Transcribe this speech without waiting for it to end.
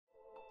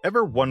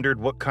Ever wondered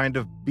what kind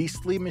of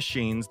beastly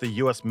machines the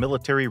US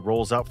military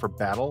rolls out for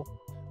battle?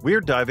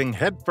 We're diving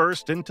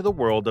headfirst into the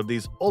world of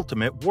these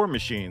ultimate war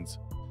machines.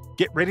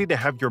 Get ready to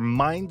have your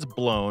minds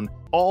blown,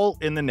 all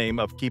in the name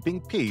of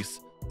keeping peace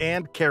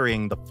and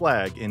carrying the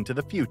flag into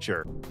the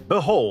future.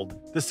 Behold,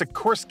 the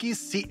Sikorsky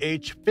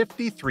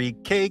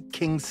CH-53K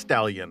King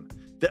Stallion,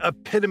 the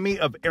epitome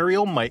of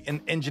aerial might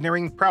and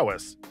engineering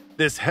prowess.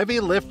 This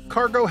heavy-lift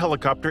cargo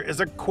helicopter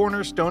is a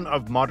cornerstone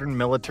of modern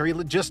military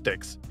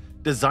logistics,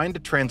 designed to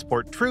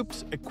transport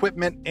troops,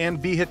 equipment,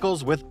 and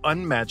vehicles with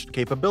unmatched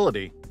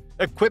capability.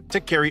 Equipped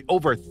to carry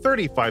over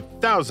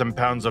 35,000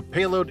 pounds of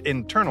payload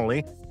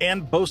internally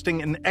and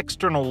boasting an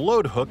external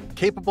load hook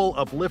capable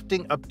of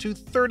lifting up to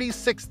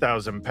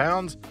 36,000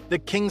 pounds, the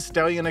King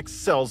Stallion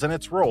excels in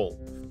its role.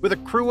 With a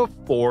crew of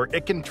 4,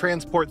 it can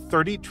transport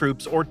 30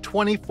 troops or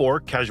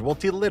 24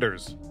 casualty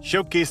litters,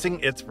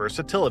 showcasing its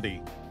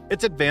versatility.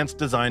 Its advanced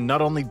design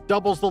not only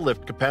doubles the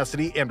lift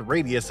capacity and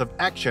radius of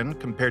action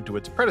compared to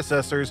its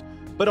predecessors,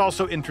 but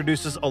also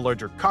introduces a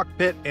larger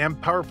cockpit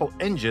and powerful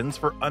engines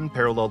for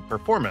unparalleled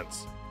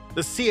performance.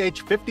 The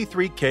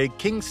CH-53K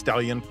King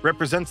Stallion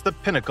represents the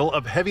pinnacle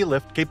of heavy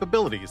lift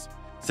capabilities,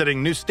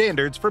 setting new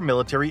standards for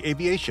military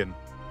aviation.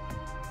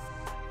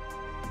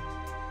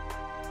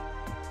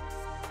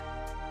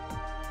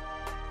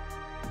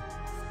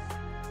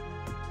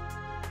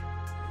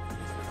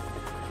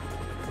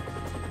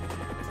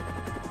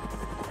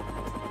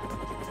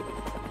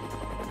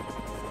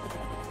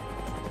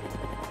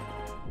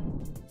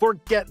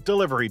 Forget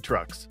delivery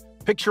trucks.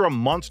 Picture a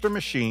monster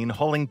machine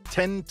hauling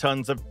 10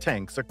 tons of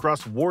tanks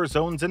across war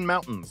zones and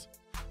mountains.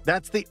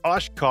 That's the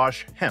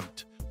Oshkosh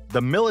Hempt,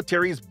 the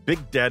military's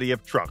big daddy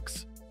of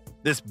trucks.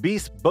 This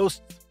beast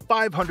boasts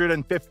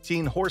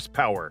 515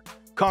 horsepower,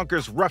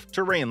 conquers rough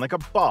terrain like a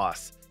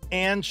boss,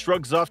 and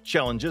shrugs off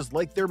challenges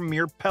like they're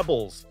mere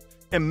pebbles.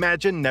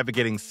 Imagine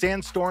navigating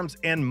sandstorms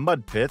and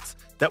mud pits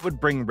that would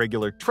bring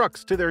regular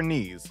trucks to their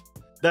knees.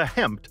 The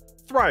Hempt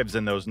thrives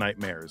in those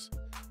nightmares.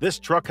 This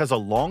truck has a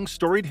long,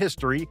 storied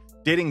history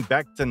dating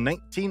back to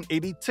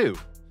 1982.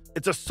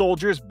 It's a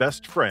soldier's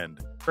best friend,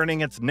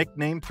 earning its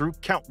nickname through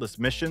countless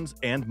missions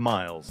and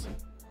miles.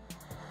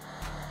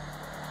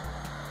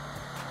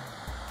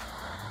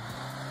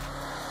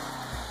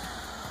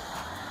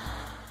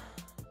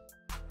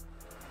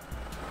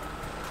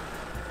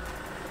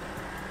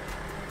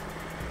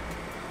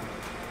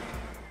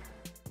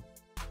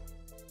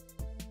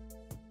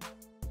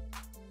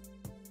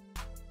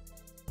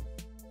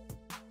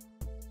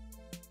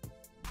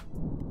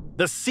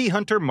 The Sea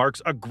Hunter marks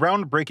a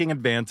groundbreaking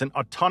advance in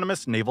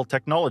autonomous naval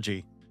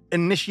technology.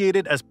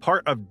 Initiated as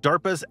part of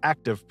DARPA's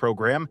active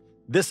program,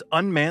 this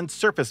unmanned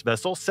surface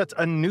vessel sets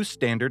a new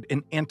standard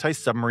in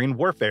anti-submarine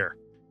warfare.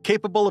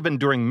 Capable of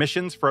enduring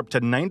missions for up to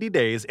 90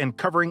 days and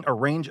covering a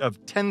range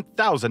of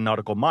 10,000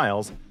 nautical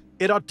miles,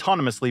 it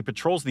autonomously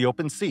patrols the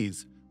open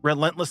seas,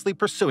 relentlessly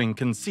pursuing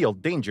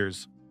concealed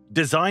dangers.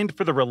 Designed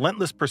for the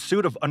relentless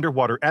pursuit of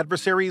underwater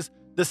adversaries,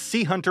 the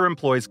Sea Hunter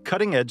employs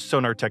cutting-edge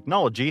sonar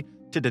technology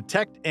to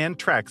detect and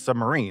track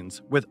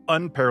submarines with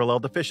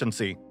unparalleled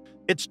efficiency.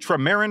 Its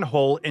trimaran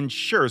hull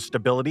ensures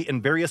stability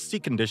in various sea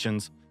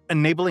conditions,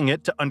 enabling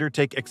it to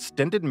undertake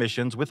extended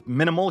missions with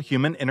minimal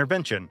human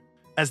intervention.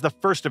 As the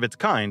first of its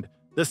kind,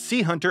 the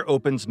Sea Hunter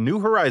opens new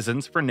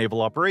horizons for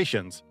naval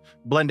operations,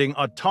 blending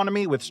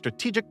autonomy with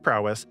strategic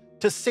prowess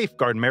to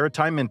safeguard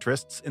maritime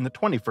interests in the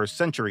 21st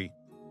century.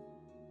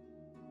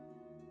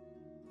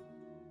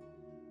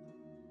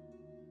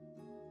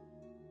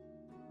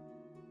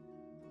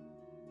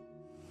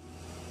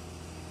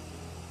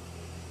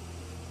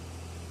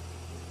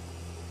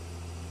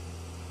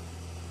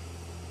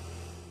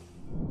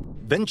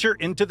 Venture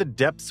into the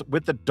depths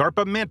with the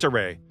DARPA Manta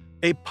Ray,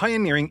 a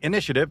pioneering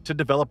initiative to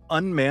develop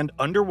unmanned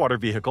underwater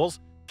vehicles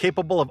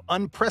capable of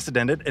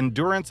unprecedented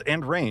endurance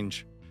and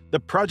range.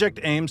 The project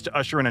aims to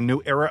usher in a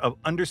new era of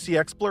undersea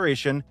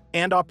exploration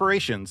and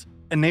operations,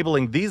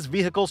 enabling these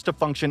vehicles to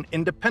function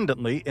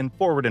independently in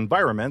forward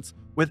environments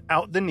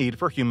without the need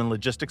for human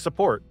logistic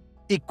support.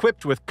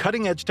 Equipped with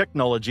cutting-edge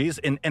technologies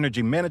in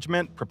energy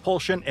management,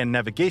 propulsion, and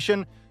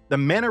navigation, the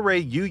Manta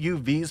Ray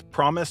UUVs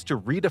promise to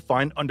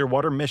redefine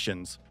underwater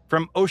missions.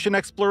 From ocean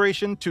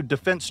exploration to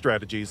defense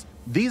strategies,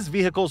 these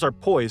vehicles are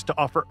poised to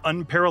offer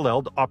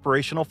unparalleled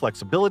operational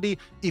flexibility,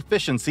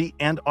 efficiency,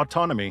 and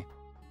autonomy.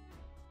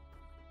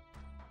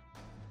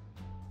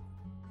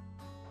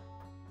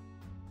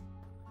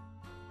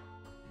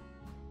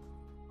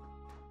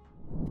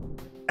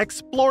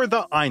 Explore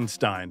the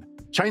Einstein,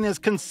 China's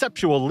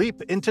conceptual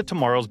leap into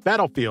tomorrow's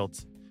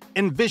battlefields.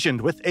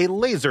 Envisioned with a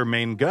laser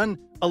main gun,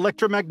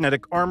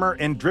 electromagnetic armor,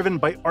 and driven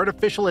by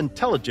artificial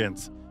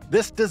intelligence,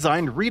 this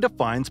design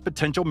redefines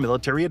potential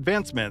military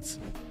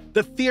advancements.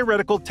 The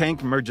theoretical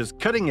tank merges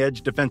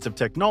cutting-edge defensive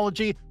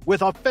technology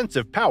with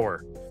offensive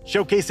power,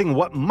 showcasing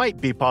what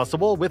might be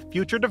possible with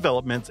future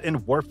developments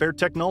in warfare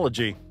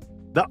technology.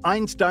 The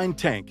Einstein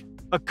tank,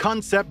 a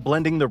concept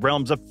blending the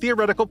realms of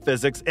theoretical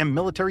physics and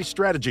military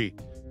strategy,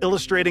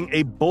 illustrating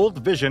a bold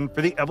vision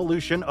for the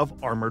evolution of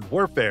armored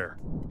warfare.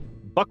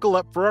 Buckle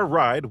up for a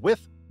ride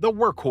with the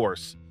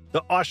Workhorse,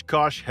 the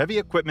Oshkosh Heavy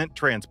Equipment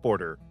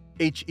Transporter,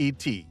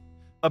 HET,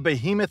 a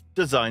behemoth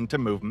designed to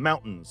move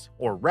mountains,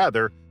 or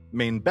rather,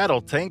 main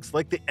battle tanks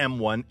like the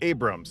M1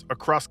 Abrams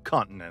across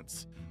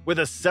continents. With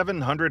a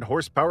 700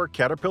 horsepower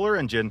Caterpillar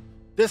engine,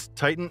 this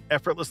Titan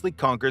effortlessly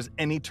conquers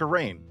any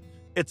terrain.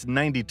 Its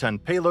 90-ton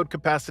payload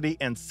capacity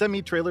and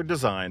semi-trailer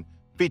design,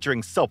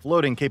 featuring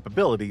self-loading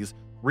capabilities,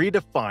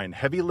 redefine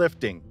heavy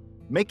lifting,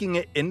 making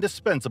it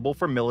indispensable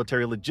for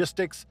military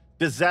logistics,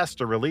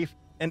 disaster relief,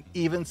 and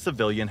even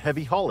civilian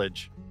heavy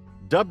haulage.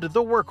 Dubbed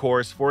the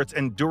workhorse for its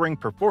enduring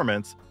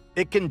performance,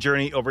 it can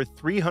journey over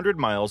 300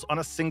 miles on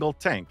a single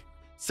tank,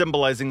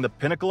 symbolizing the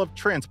pinnacle of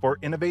transport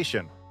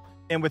innovation.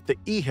 And with the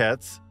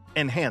EHET's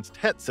enhanced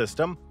HET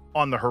system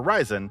on the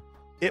horizon,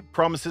 it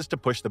promises to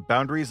push the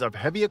boundaries of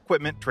heavy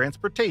equipment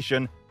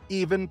transportation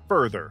even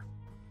further.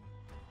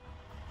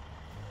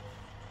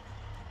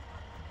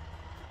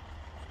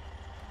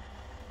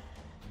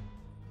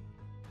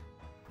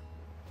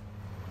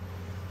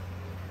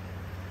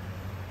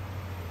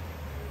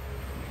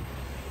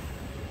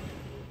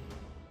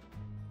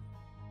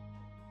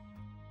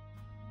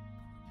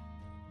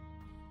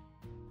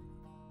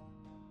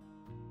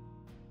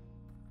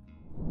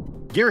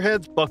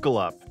 Gearheads, buckle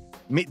up.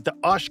 Meet the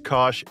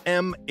Oshkosh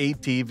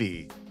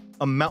M-ATV,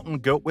 a mountain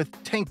goat with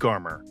tank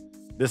armor.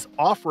 This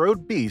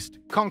off-road beast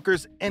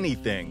conquers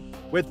anything,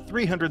 with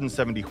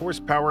 370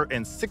 horsepower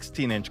and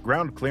 16-inch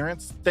ground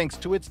clearance thanks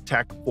to its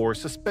TAC-4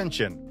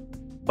 suspension.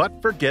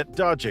 But forget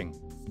dodging.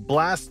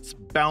 Blasts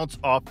bounce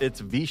off its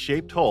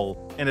V-shaped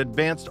hull, and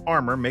advanced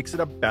armor makes it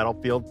a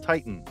battlefield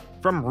titan.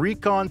 From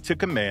recon to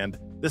command,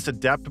 this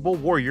adaptable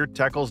warrior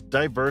tackles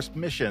diverse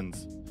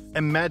missions.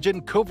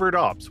 Imagine covert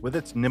ops with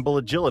its nimble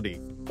agility,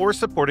 or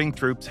supporting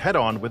troops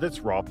head-on with its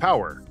raw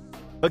power.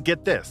 But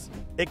get this,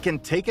 it can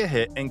take a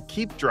hit and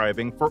keep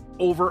driving for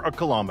over a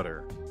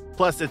kilometer.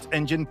 Plus, its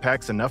engine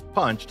packs enough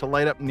punch to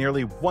light up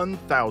nearly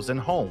 1,000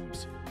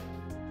 homes.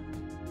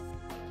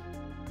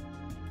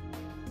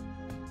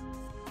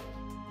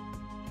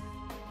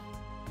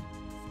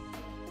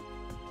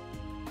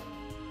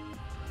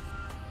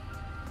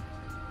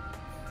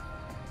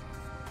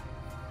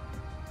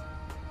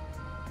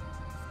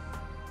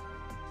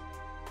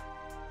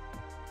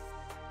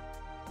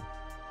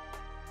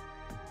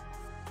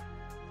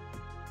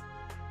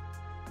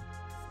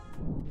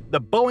 The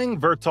Boeing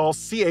Vertol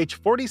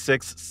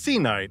CH-46 Sea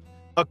Knight,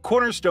 a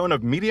cornerstone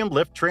of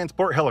medium-lift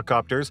transport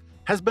helicopters,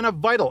 has been a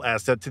vital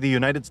asset to the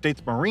United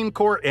States Marine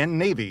Corps and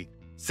Navy.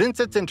 Since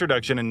its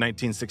introduction in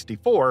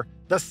 1964,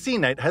 the Sea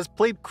Knight has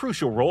played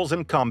crucial roles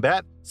in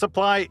combat,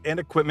 supply, and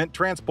equipment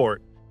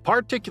transport,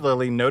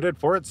 particularly noted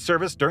for its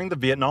service during the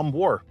Vietnam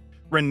War.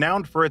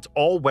 Renowned for its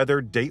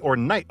all-weather day or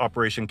night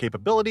operation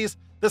capabilities,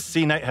 the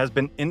Sea Knight has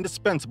been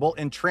indispensable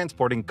in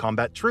transporting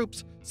combat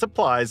troops,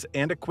 supplies,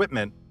 and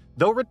equipment.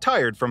 Though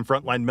retired from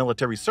frontline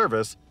military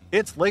service,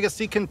 its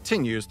legacy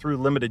continues through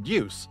limited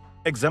use,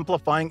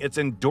 exemplifying its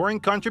enduring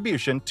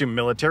contribution to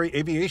military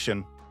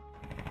aviation.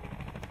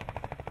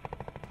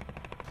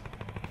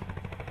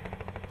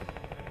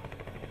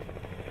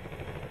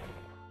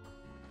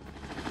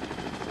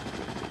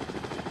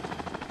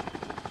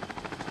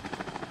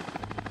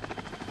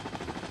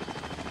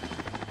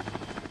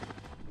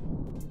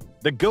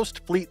 The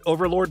Ghost Fleet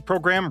Overlord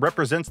program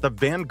represents the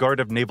vanguard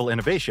of naval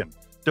innovation,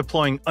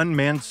 deploying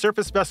unmanned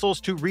surface vessels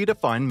to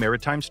redefine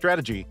maritime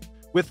strategy.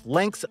 With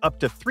lengths up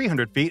to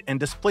 300 feet and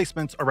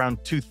displacements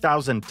around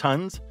 2,000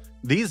 tons,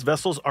 these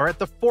vessels are at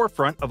the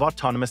forefront of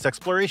autonomous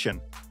exploration.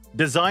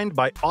 Designed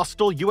by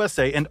Austal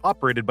USA and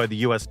operated by the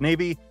U.S.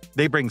 Navy,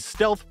 they bring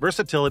stealth,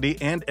 versatility,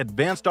 and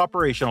advanced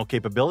operational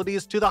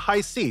capabilities to the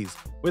high seas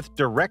with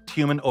direct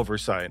human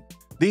oversight.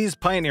 These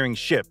pioneering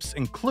ships,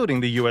 including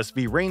the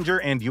USV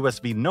Ranger and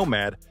USV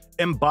Nomad,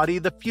 embody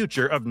the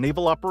future of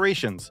naval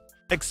operations,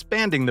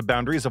 expanding the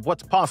boundaries of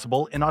what's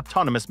possible in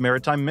autonomous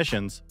maritime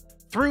missions.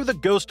 Through the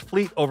Ghost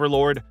Fleet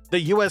Overlord, the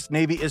U.S.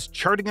 Navy is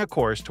charting a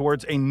course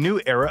towards a new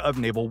era of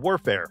naval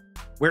warfare,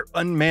 where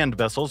unmanned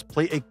vessels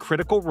play a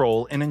critical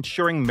role in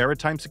ensuring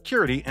maritime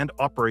security and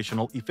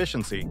operational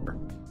efficiency.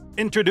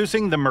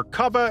 Introducing the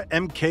Merkava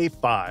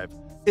Mk5,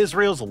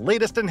 Israel's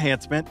latest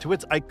enhancement to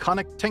its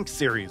iconic tank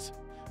series.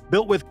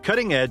 Built with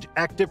cutting-edge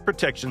active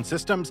protection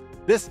systems,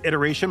 this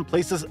iteration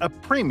places a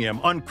premium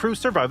on crew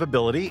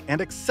survivability and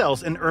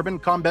excels in urban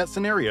combat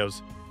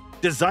scenarios.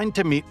 Designed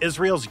to meet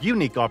Israel's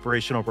unique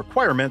operational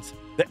requirements,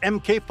 the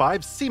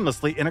Mk5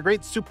 seamlessly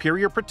integrates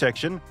superior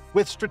protection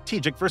with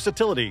strategic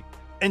versatility,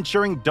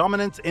 ensuring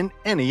dominance in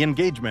any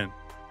engagement.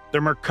 The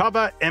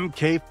Merkava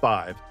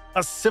Mk5,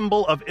 a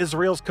symbol of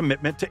Israel's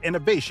commitment to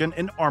innovation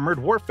in armored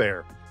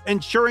warfare,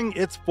 ensuring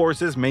its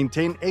forces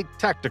maintain a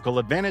tactical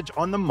advantage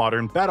on the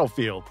modern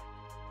battlefield.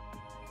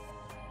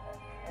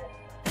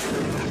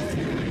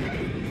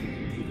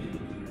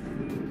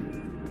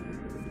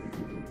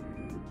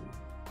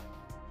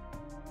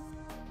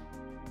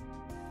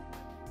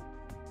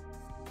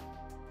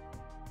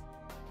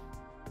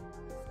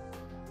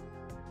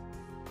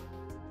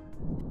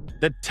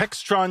 The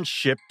Textron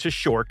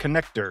Ship-to-Shore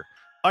Connector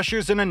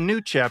ushers in a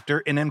new chapter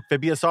in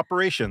amphibious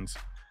operations.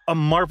 A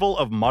marvel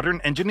of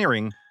modern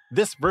engineering,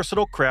 This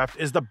versatile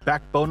craft is the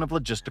backbone of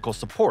logistical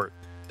support,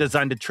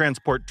 designed to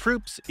transport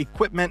troops,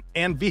 equipment,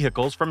 and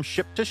vehicles from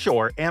ship to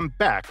shore and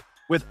back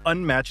with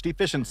unmatched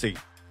efficiency.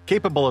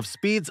 Capable of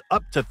speeds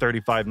up to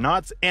 35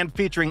 knots and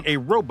featuring a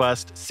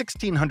robust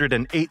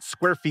 1,608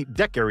 square feet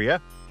deck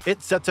area,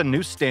 it sets a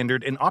new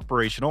standard in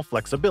operational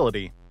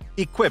flexibility.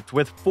 Equipped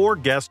with 4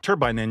 gas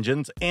turbine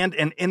engines and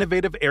an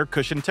innovative air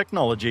cushion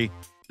technology,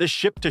 the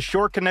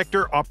ship-to-shore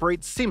connector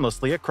operates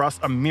seamlessly across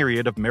a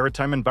myriad of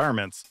maritime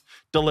environments,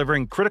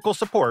 delivering critical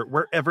support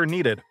wherever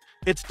needed.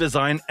 Its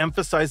design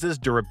emphasizes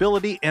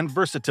durability and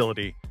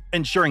versatility,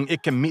 ensuring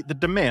it can meet the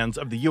demands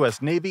of the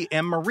U.S. Navy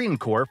and Marine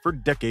Corps for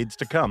decades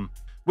to come.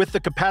 With the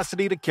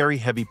capacity to carry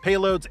heavy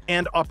payloads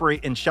and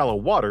operate in shallow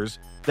waters,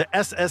 the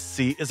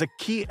SSC is a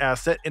key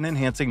asset in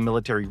enhancing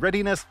military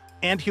readiness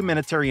and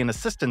humanitarian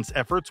assistance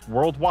efforts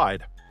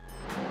worldwide.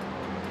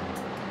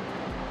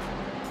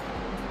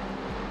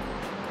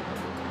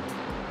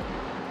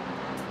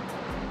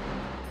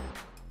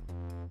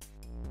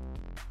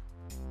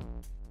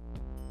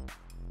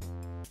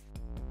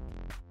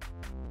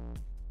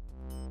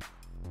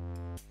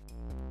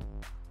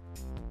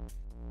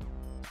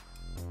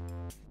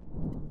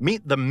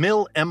 Meet the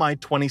MIL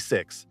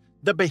Mi-26,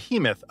 the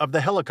behemoth of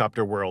the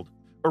helicopter world.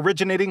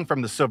 Originating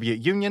from the Soviet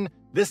Union,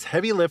 this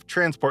heavy-lift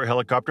transport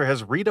helicopter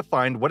has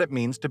redefined what it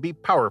means to be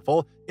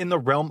powerful in the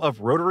realm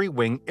of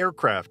rotary-wing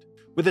aircraft.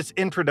 With its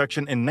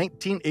introduction in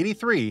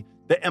 1983,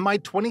 the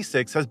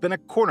Mi-26 has been a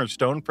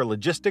cornerstone for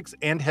logistics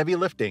and heavy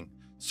lifting,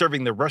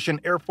 serving the Russian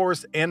Air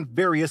Force and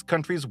various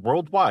countries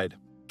worldwide.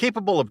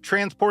 Capable of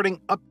transporting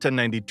up to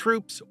 90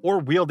 troops or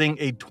wielding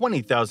a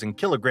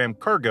 20,000-kilogram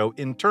cargo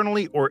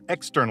internally or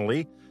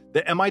externally,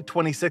 the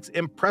Mi-26's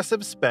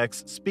impressive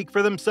specs speak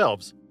for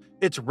themselves.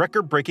 Its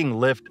record-breaking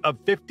lift of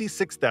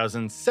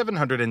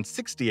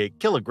 56,768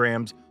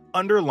 kilograms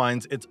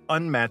underlines its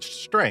unmatched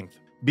strength.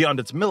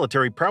 Beyond its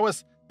military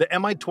prowess, the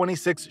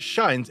Mi-26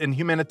 shines in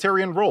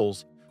humanitarian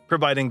roles,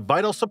 providing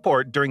vital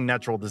support during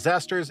natural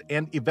disasters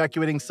and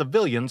evacuating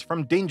civilians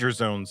from danger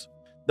zones.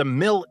 The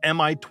MIL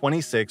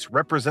Mi-26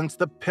 represents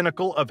the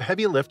pinnacle of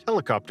heavy-lift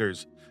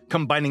helicopters,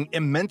 combining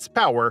immense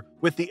power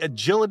with the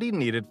agility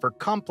needed for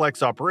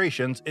complex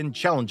operations in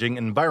challenging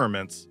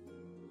environments.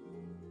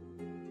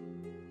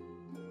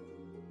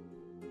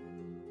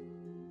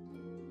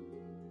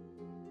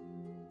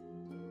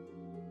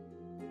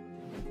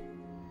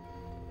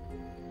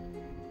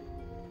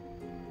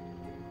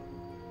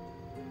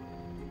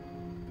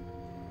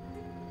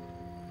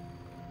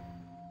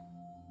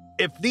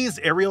 If these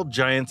aerial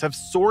giants have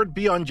soared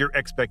beyond your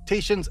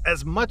expectations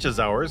as much as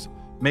ours,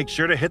 make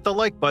sure to hit the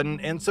like button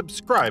and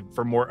subscribe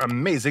for more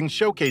amazing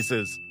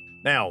showcases.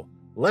 Now,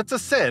 let's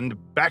ascend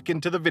back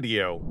into the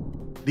video.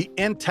 The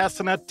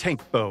Antasena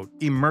tank boat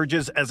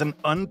emerges as an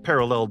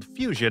unparalleled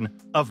fusion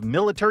of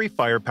military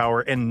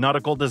firepower and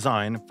nautical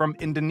design from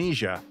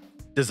Indonesia.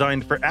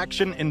 Designed for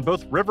action in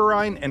both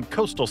riverine and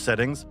coastal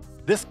settings,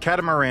 this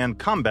catamaran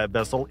combat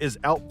vessel is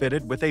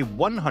outfitted with a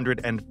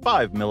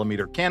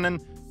 105mm cannon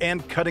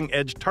and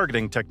cutting-edge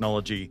targeting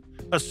technology,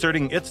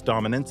 asserting its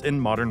dominance in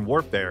modern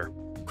warfare.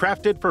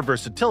 Crafted for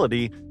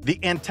versatility, the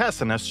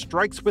Antasena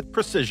strikes with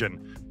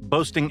precision,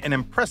 boasting an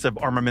impressive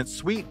armament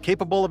suite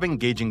capable of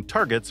engaging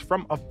targets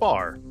from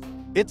afar.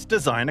 Its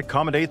design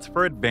accommodates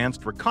for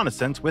advanced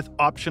reconnaissance with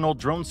optional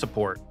drone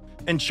support,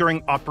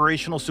 ensuring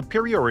operational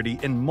superiority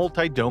in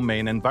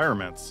multi-domain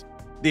environments.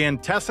 The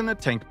Antasena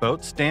tank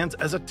boat stands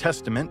as a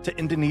testament to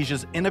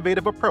Indonesia's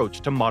innovative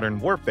approach to modern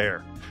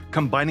warfare,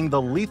 combining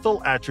the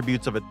lethal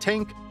attributes of a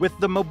tank with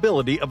the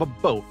mobility of a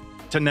boat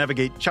to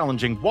navigate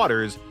challenging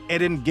waters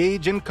and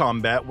engage in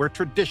combat where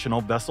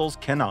traditional vessels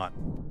cannot.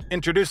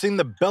 Introducing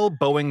the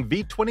Bell-Boeing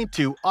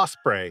V-22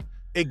 Osprey,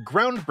 a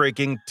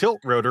groundbreaking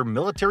tilt-rotor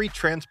military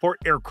transport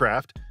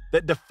aircraft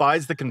that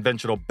defies the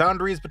conventional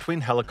boundaries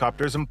between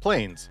helicopters and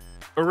planes.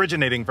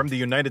 Originating from the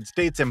United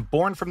States and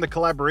born from the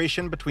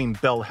collaboration between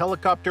Bell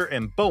Helicopter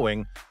and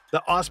Boeing,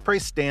 the Osprey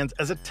stands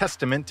as a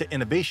testament to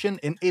innovation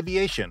in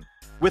aviation.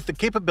 With the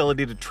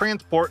capability to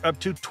transport up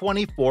to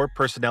 24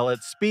 personnel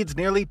at speeds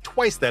nearly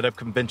twice that of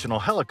conventional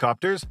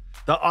helicopters,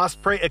 the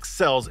Osprey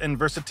excels in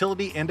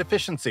versatility and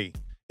efficiency.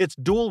 Its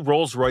dual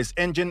Rolls-Royce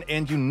engine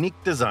and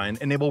unique design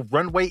enable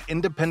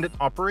runway-independent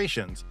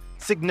operations,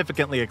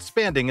 significantly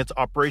expanding its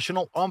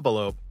operational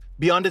envelope.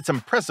 Beyond its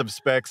impressive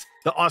specs,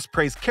 the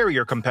Osprey's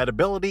carrier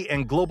compatibility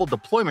and global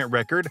deployment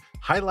record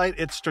highlight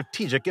its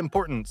strategic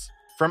importance.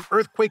 From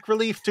earthquake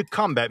relief to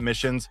combat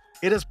missions,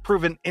 it has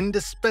proven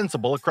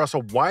indispensable across a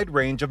wide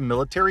range of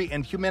military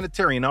and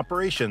humanitarian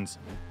operations,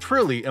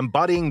 truly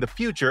embodying the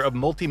future of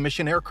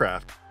multi-mission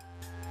aircraft.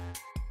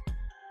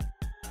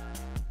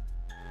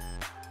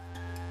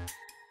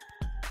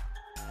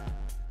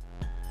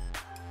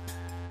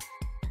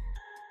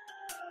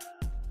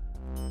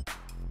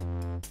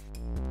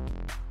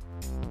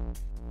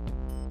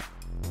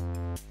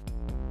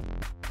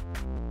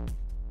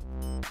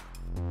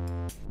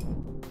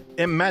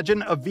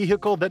 Imagine a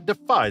vehicle that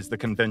defies the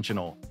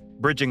conventional,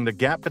 bridging the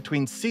gap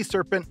between Sea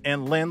Serpent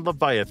and Land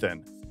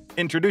Leviathan.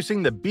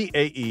 Introducing the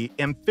BAE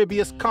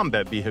Amphibious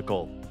Combat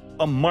Vehicle,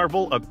 a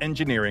marvel of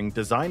engineering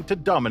designed to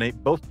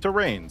dominate both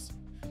terrains.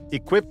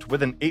 Equipped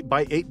with an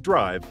 8x8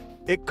 drive,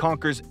 it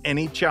conquers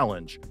any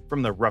challenge,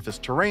 from the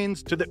roughest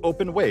terrains to the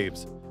open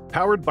waves,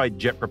 powered by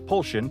jet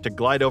propulsion to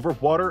glide over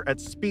water at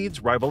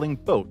speeds rivaling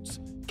boats,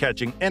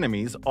 catching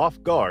enemies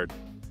off guard.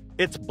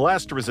 Its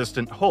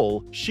blast-resistant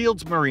hull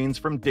shields Marines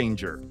from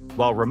danger,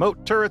 while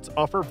remote turrets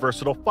offer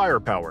versatile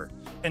firepower,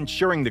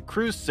 ensuring the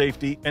crew's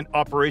safety and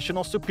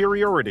operational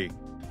superiority.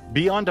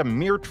 Beyond a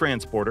mere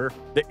transporter,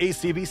 the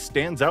ACV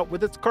stands out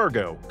with its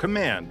cargo,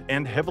 command,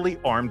 and heavily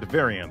armed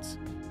variants.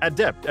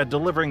 Adept at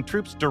delivering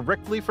troops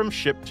directly from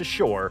ship to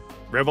shore,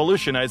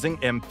 revolutionizing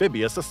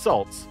amphibious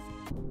assaults.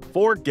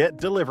 Forget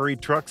delivery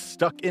trucks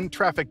stuck in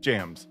traffic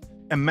jams.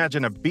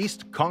 Imagine a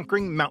beast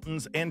conquering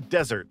mountains and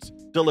deserts,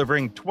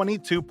 delivering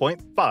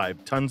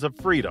 22.5 tons of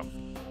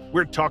freedom.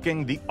 We're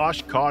talking the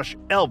Oshkosh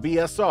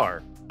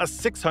LVSR, a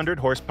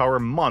 600-horsepower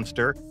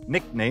monster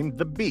nicknamed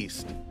the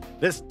Beast.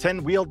 This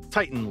 10-wheeled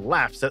titan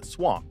laughs at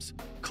swamps,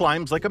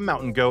 climbs like a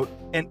mountain goat,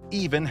 and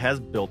even has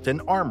built-in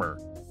armor.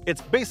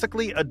 It's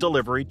basically a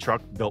delivery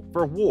truck built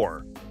for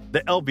war.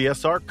 The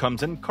LVSR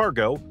comes in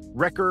cargo,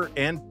 wrecker,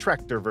 and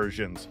tractor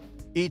versions,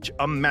 each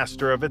a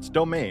master of its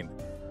domain.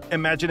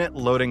 Imagine it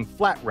loading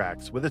flat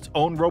racks with its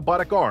own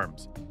robotic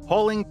arms,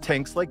 hauling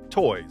tanks like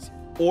toys,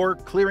 or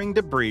clearing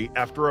debris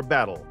after a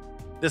battle.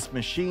 This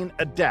machine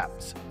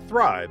adapts,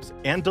 thrives,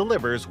 and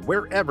delivers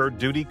wherever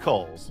duty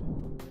calls.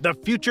 The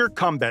Future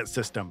Combat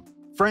System,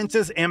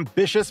 France's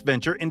ambitious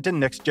venture into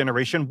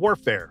next-generation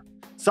warfare,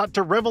 sought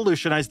to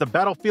revolutionize the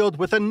battlefield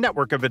with a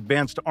network of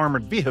advanced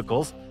armored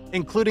vehicles,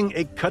 including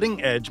a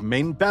cutting-edge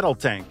main battle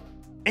tank.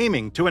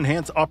 Aiming to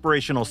enhance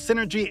operational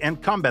synergy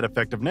and combat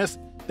effectiveness,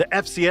 the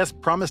FCS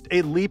promised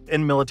a leap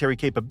in military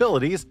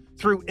capabilities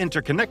through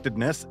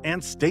interconnectedness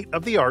and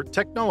state-of-the-art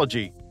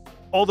technology.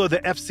 Although the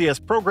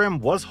FCS program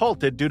was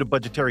halted due to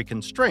budgetary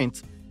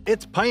constraints,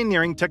 its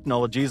pioneering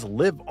technologies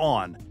live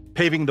on,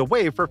 paving the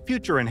way for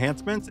future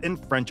enhancements in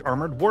French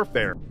armored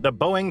warfare. The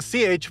Boeing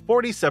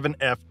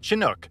CH-47F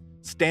Chinook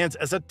stands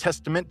as a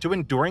testament to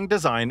enduring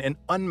design and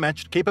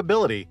unmatched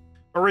capability.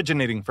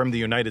 Originating from the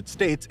United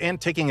States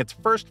and taking its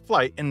first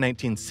flight in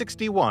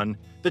 1961,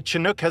 the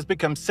Chinook has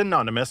become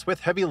synonymous with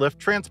heavy-lift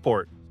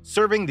transport,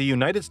 serving the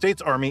United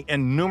States Army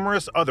and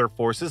numerous other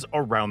forces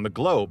around the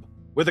globe.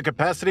 With a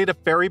capacity to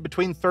ferry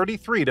between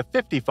 33 to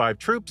 55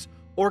 troops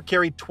or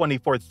carry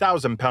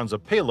 24,000 pounds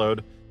of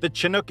payload, the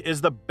Chinook is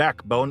the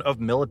backbone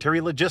of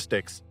military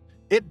logistics.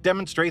 It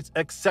demonstrates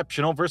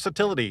exceptional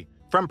versatility,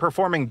 from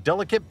performing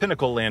delicate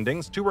pinnacle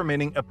landings to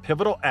remaining a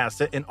pivotal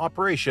asset in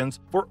operations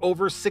for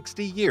over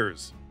 60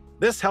 years.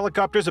 This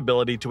helicopter's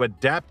ability to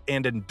adapt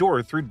and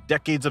endure through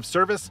decades of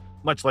service,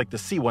 much like the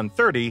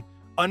C-130,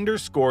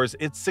 underscores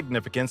its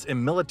significance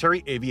in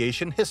military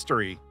aviation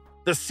history.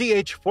 The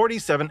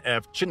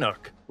CH-47F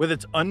Chinook, with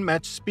its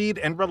unmatched speed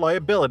and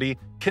reliability,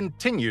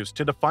 continues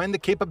to define the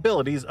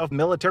capabilities of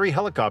military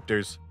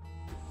helicopters.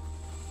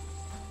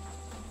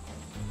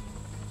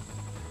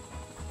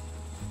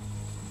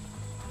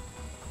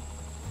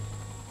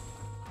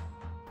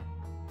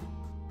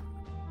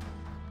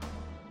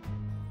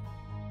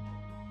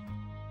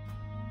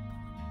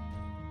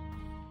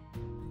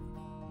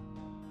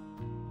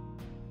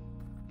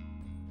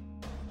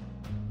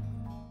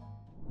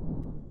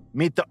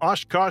 Meet the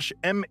Oshkosh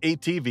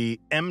M-ATV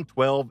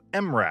M12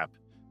 MRAP,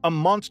 a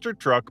monster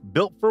truck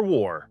built for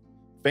war.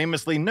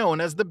 Famously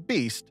known as the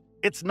Beast,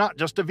 it's not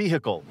just a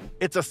vehicle.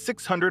 It's a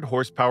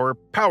 600-horsepower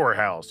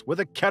powerhouse with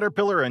a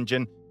Caterpillar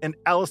engine and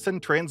Allison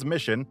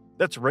transmission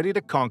that's ready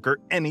to conquer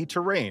any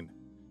terrain.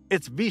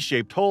 Its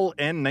V-shaped hull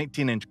and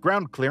 19-inch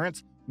ground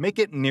clearance make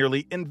it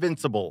nearly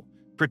invincible,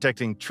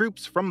 protecting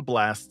troops from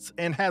blasts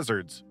and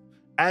hazards.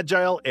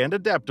 Agile and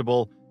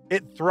adaptable,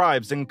 it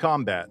thrives in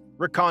combat,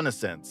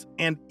 reconnaissance,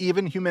 and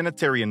even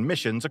humanitarian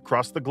missions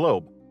across the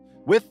globe.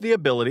 With the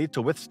ability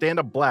to withstand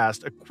a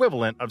blast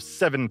equivalent of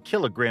 7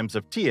 kilograms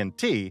of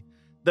TNT,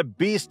 the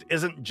Beast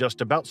isn't just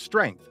about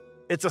strength.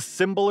 It's a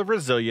symbol of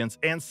resilience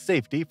and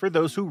safety for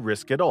those who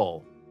risk it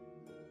all.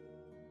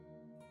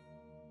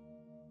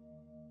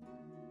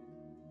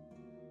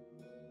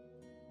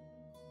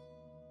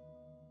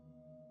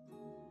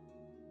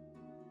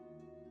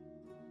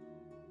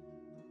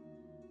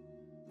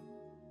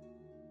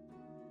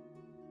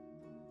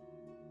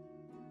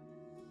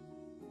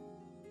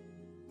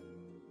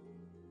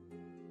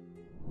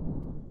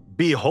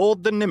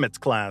 Behold the Nimitz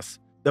class,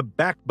 the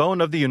backbone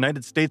of the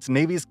United States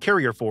Navy's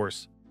carrier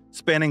force.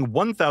 Spanning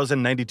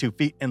 1,092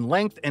 feet in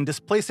length and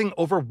displacing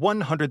over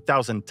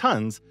 100,000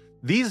 tons,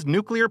 these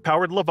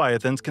nuclear-powered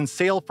leviathans can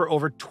sail for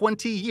over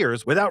 20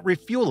 years without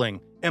refueling,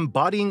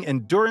 embodying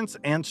endurance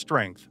and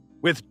strength.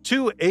 With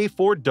 2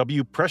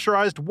 A4W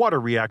pressurized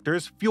water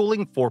reactors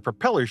fueling 4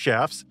 propeller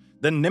shafts,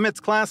 the Nimitz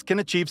class can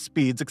achieve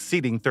speeds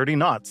exceeding 30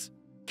 knots.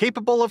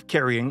 Capable of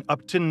carrying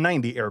up to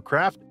 90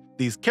 aircraft,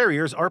 these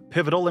carriers are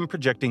pivotal in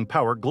projecting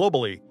power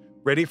globally,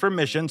 ready for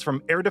missions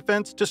from air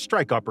defense to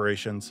strike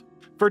operations.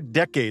 For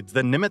decades,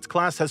 the Nimitz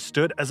class has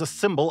stood as a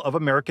symbol of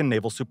American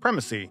naval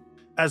supremacy.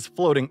 As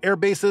floating air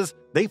bases,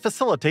 they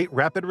facilitate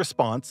rapid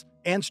response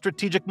and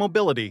strategic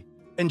mobility,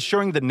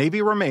 ensuring the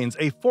Navy remains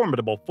a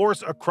formidable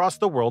force across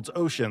the world's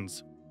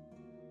oceans.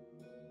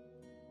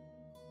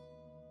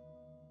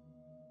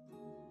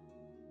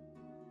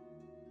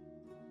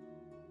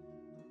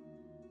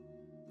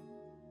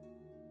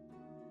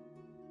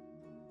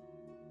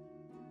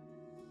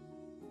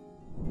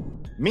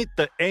 Meet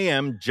the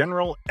AM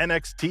General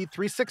NXT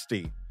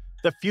 360,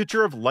 the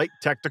future of light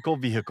tactical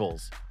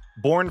vehicles.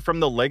 Born from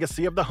the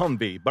legacy of the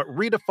Humvee, but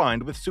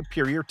redefined with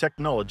superior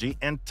technology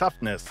and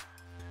toughness.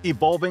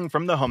 Evolving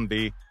from the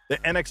Humvee, the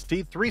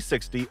NXT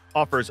 360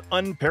 offers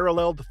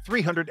unparalleled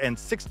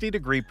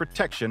 360-degree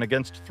protection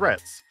against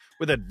threats,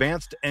 with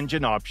advanced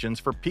engine options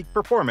for peak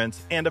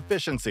performance and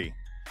efficiency.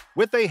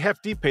 With a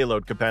hefty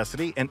payload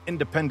capacity and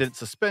independent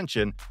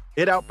suspension,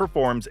 it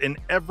outperforms in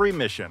every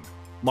mission.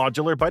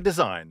 Modular by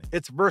design,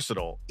 it's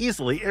versatile,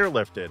 easily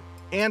airlifted,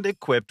 and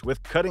equipped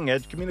with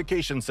cutting-edge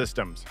communication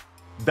systems.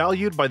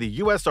 Valued by the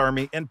U.S.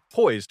 Army and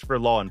poised for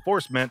law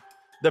enforcement,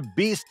 the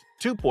Beast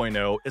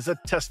 2.0 is a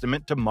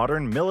testament to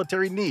modern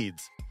military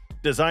needs,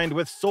 designed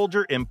with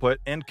soldier input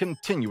and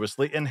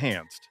continuously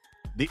enhanced.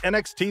 The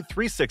NXT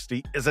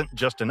 360 isn't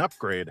just an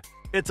upgrade,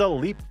 it's a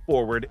leap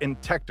forward in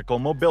tactical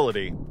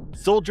mobility.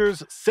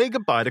 Soldiers, say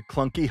goodbye to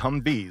clunky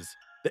Humvees.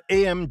 The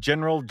AM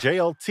General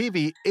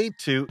JLTV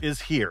A2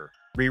 is here,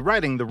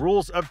 rewriting the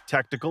rules of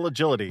tactical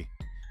agility.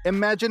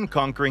 Imagine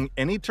conquering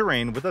any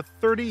terrain with a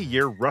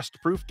 30-year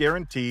rust-proof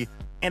guarantee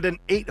and an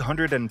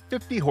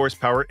 850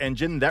 horsepower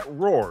engine that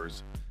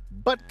roars,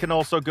 but can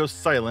also go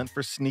silent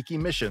for sneaky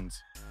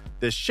missions.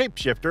 This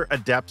shapeshifter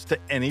adapts to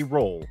any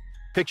role.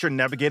 Picture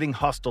navigating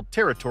hostile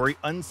territory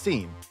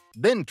unseen,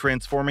 then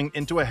transforming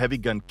into a heavy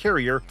gun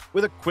carrier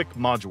with a quick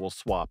module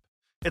swap.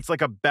 It's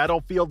like a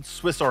battlefield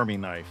Swiss Army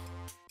knife.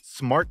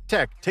 Smart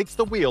tech takes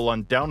the wheel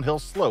on downhill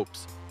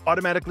slopes,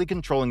 automatically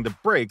controlling the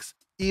brakes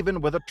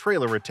even with a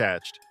trailer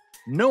attached.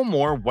 No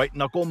more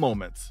white-knuckle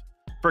moments.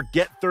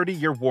 Forget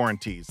 30-year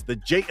warranties. The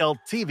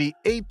JLTV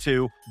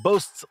A2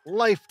 boasts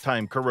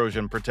lifetime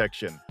corrosion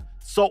protection.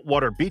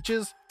 Saltwater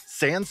beaches,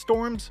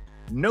 sandstorms,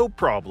 no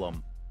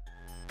problem.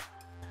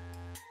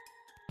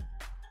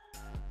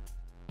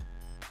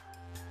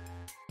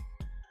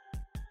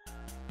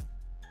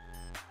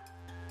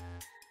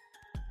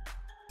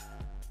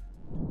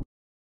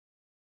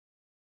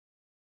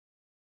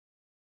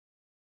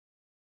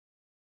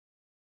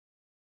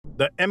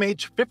 The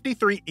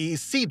MH-53E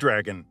Sea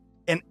Dragon,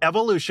 an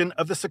evolution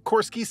of the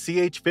Sikorsky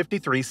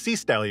CH-53 Sea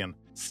Stallion,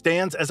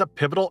 stands as a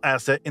pivotal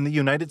asset in the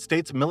United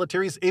States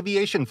military's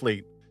aviation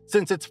fleet.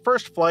 Since its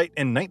first flight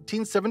in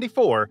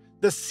 1974,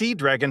 the Sea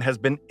Dragon has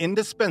been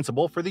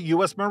indispensable for the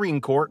U.S.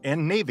 Marine Corps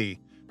and Navy,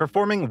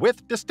 performing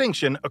with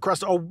distinction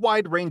across a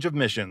wide range of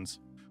missions.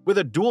 With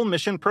a dual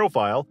mission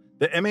profile,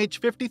 the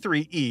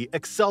MH-53E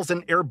excels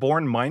in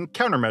airborne mine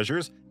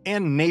countermeasures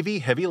and Navy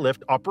heavy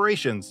lift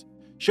operations,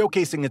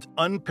 showcasing its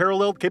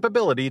unparalleled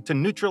capability to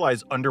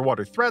neutralize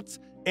underwater threats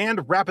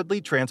and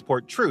rapidly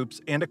transport troops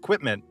and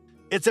equipment.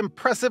 Its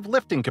impressive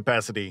lifting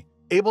capacity,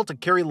 able to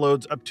carry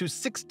loads up to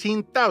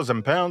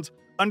 16,000 pounds,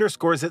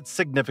 underscores its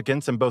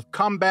significance in both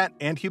combat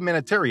and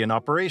humanitarian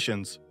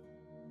operations.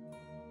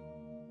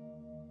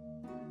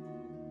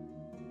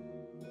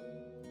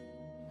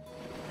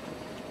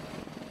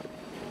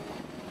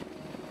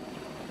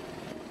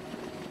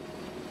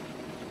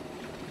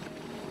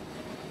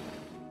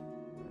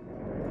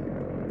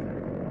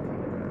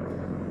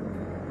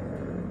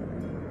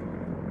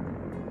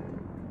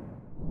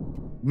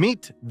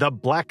 Meet the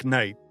Black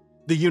Knight,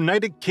 the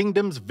United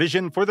Kingdom's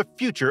vision for the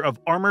future of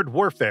armored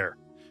warfare.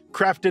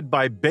 Crafted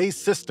by BAE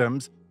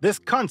Systems, this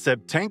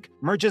concept tank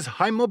merges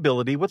high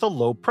mobility with a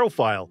low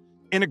profile,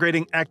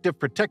 integrating active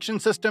protection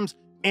systems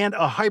and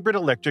a hybrid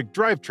electric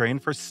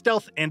drivetrain for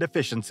stealth and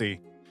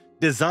efficiency.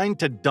 Designed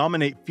to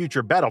dominate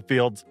future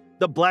battlefields,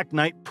 the Black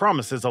Knight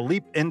promises a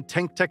leap in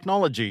tank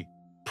technology,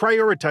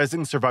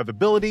 prioritizing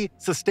survivability,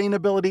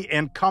 sustainability,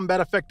 and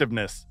combat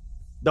effectiveness.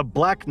 The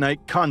Black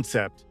Knight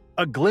concept,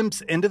 a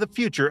glimpse into the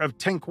future of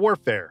tank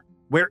warfare,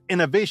 where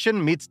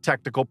innovation meets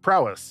tactical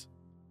prowess.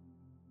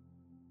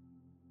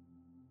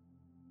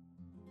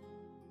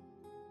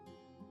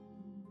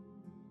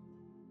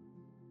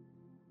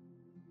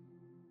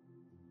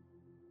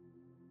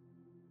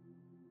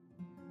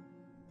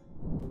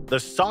 The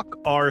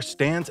SOC-R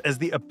stands as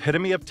the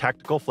epitome of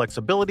tactical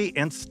flexibility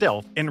and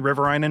stealth in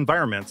riverine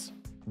environments.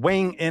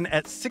 Weighing in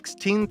at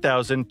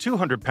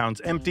 16,200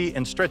 pounds empty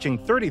and stretching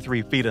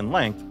 33 feet in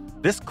length,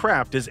 this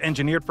craft is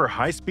engineered for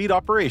high-speed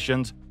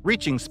operations,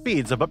 reaching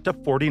speeds of up to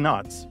 40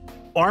 knots.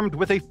 Armed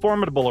with a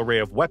formidable array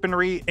of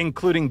weaponry,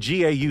 including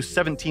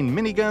GAU-17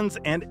 miniguns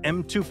and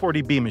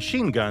M240B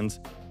machine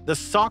guns, the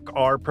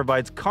SOC-R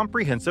provides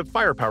comprehensive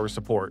firepower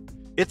support.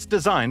 Its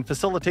design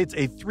facilitates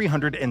a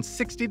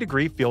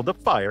 360-degree field of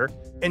fire,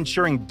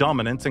 ensuring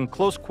dominance in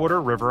close-quarter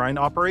riverine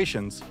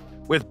operations.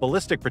 With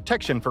ballistic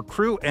protection for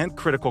crew and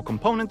critical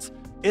components,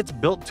 it's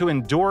built to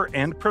endure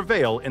and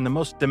prevail in the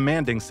most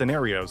demanding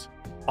scenarios.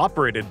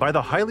 Operated by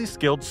the highly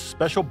skilled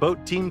Special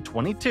Boat Team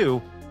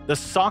 22, the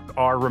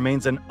SOC-R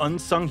remains an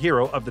unsung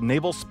hero of the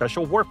Naval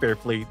Special Warfare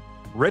Fleet,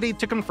 ready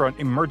to confront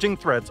emerging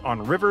threats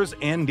on rivers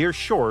and near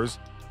shores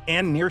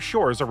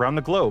around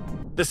the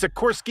globe. The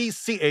Sikorsky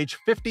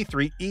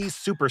CH-53E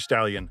Super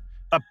Stallion,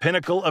 a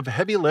pinnacle of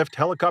heavy-lift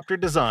helicopter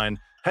design,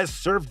 has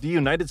served the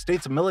United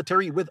States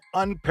military with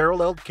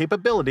unparalleled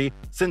capability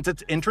since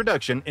its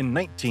introduction in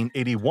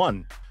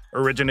 1981.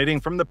 Originating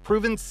from the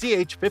proven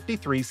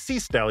CH-53 Sea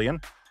Stallion,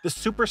 the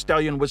Super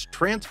Stallion was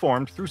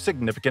transformed through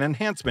significant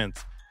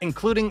enhancements,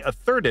 including a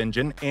third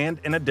engine and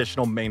an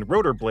additional main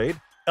rotor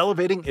blade,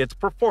 elevating its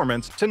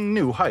performance to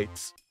new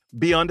heights.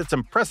 Beyond its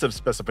impressive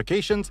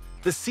specifications,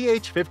 the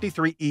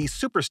CH-53E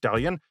Super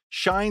Stallion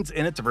shines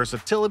in its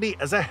versatility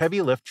as a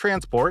heavy-lift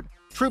transport,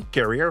 troop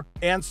carrier,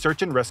 and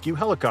search and rescue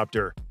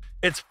helicopter.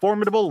 Its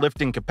formidable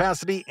lifting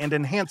capacity and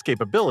enhanced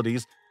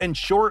capabilities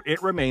ensure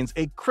it remains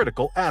a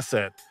critical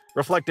asset,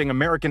 reflecting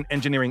American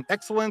engineering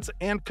excellence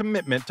and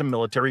commitment to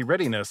military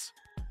readiness.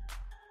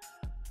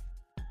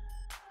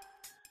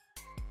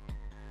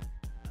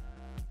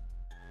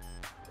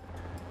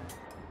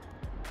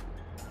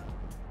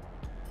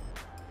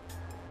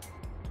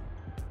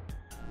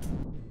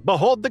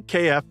 Behold the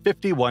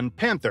KF-51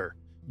 Panther,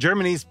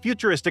 Germany's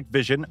futuristic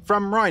vision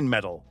from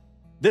Rheinmetall.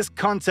 This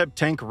concept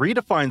tank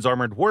redefines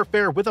armored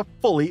warfare with a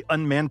fully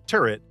unmanned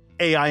turret,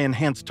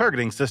 AI-enhanced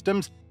targeting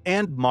systems,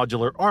 and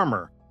modular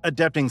armor,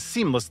 adapting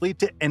seamlessly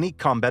to any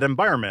combat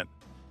environment.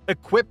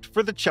 Equipped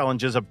for the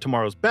challenges of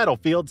tomorrow's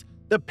battlefields,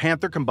 the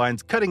Panther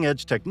combines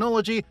cutting-edge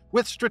technology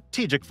with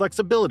strategic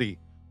flexibility,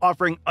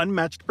 offering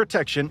unmatched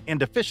protection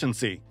and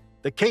efficiency.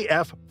 The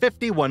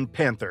KF-51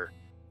 Panther,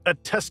 a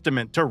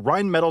testament to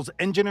Rheinmetall's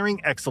engineering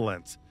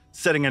excellence,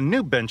 setting a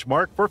new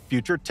benchmark for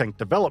future tank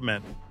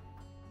development.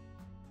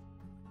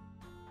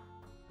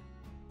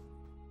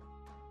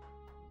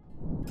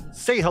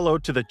 Say hello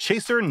to the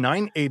Chaser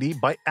 980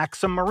 by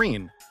Axum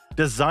Marine,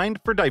 designed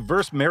for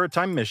diverse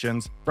maritime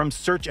missions from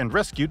search and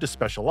rescue to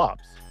special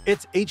ops.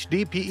 Its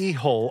HDPE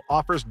hull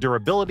offers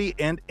durability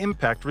and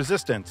impact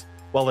resistance,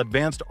 while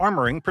advanced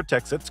armoring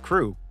protects its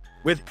crew.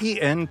 With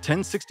EN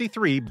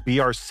 1063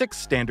 BR6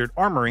 standard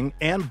armoring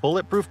and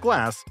bulletproof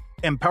glass,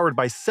 empowered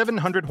by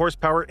 700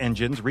 horsepower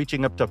engines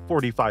reaching up to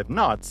 45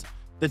 knots,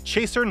 the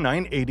Chaser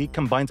 980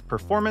 combines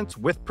performance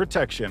with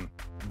protection.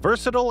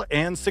 Versatile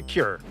and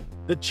secure,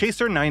 the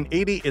Chaser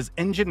 980 is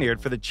engineered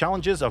for the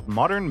challenges of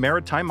modern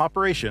maritime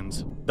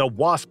operations. The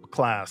Wasp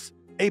class,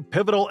 a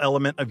pivotal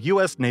element of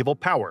U.S. naval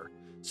power,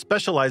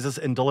 specializes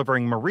in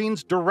delivering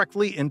Marines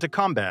directly into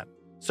combat.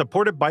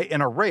 Supported by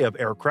an array of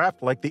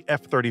aircraft like the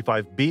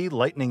F-35B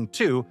Lightning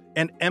II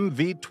and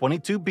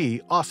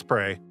MV-22B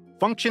Osprey.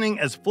 Functioning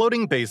as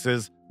floating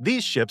bases,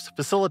 these ships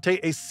facilitate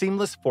a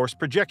seamless force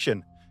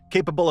projection,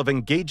 capable of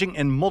engaging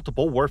in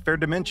multiple warfare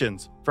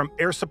dimensions, from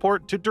air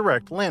support to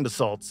direct land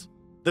assaults.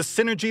 The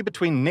synergy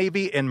between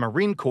Navy and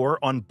Marine Corps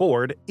on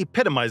board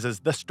epitomizes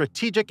the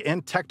strategic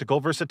and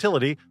tactical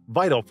versatility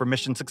vital for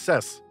mission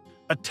success.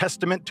 A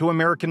testament to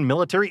American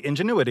military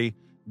ingenuity,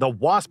 the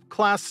Wasp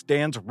class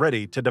stands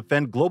ready to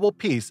defend global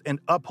peace and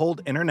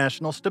uphold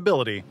international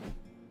stability.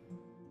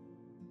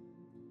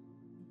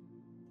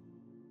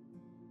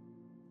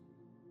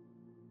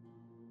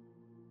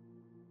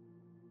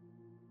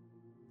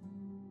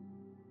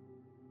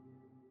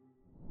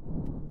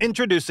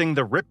 Introducing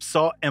the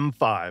Ripsaw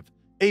M5,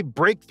 a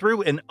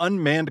breakthrough in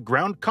unmanned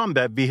ground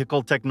combat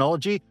vehicle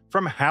technology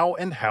from How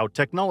and How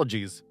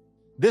Technologies.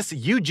 This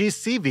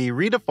UGCV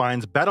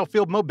redefines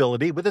battlefield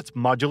mobility with its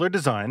modular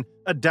design,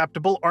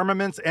 adaptable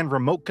armaments, and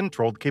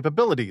remote-controlled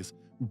capabilities,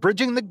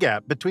 bridging the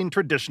gap between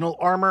traditional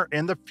armor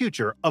and the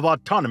future of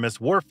autonomous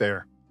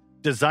warfare.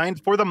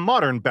 Designed for the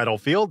modern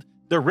battlefield,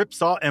 the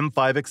Ripsaw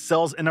M5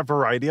 excels in a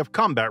variety of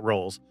combat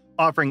roles,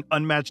 offering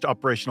unmatched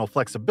operational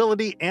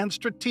flexibility and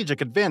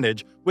strategic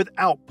advantage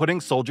without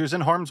putting soldiers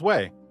in harm's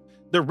way.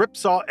 The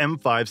Ripsaw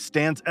M5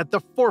 stands at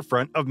the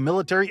forefront of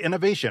military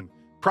innovation,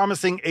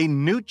 promising a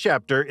new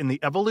chapter in the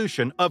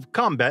evolution of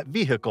combat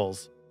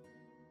vehicles.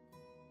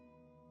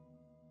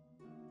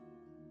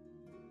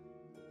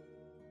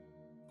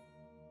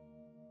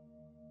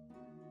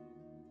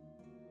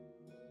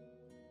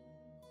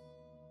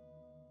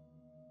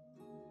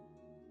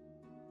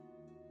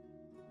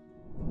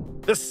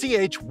 The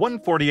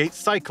CH-148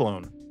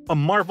 Cyclone, a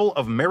marvel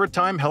of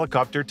maritime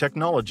helicopter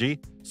technology,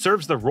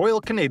 serves the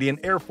Royal Canadian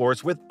Air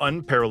Force with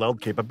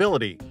unparalleled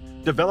capability.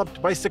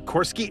 Developed by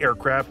Sikorsky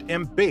Aircraft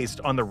and based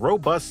on the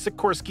robust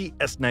Sikorsky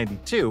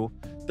S-92,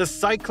 the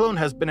Cyclone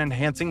has been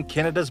enhancing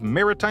Canada's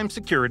maritime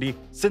security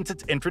since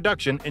its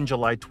introduction in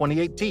July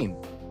 2018.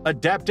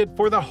 Adapted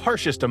for the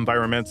harshest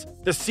environments,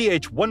 the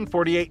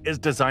CH-148 is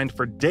designed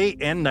for day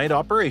and night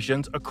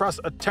operations across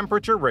a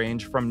temperature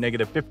range from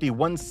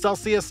 -51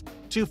 Celsius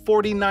to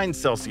 49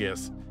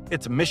 Celsius.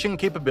 Its mission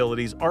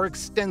capabilities are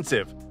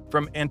extensive,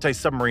 from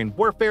anti-submarine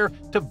warfare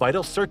to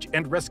vital search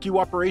and rescue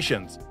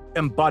operations,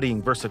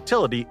 embodying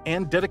versatility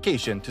and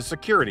dedication to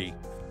security.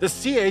 The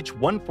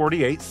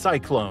CH-148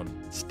 Cyclone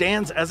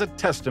stands as a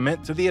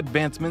testament to the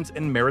advancements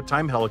in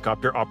maritime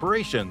helicopter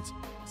operations,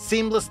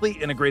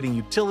 seamlessly integrating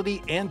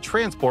utility and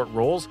transport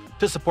roles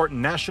to support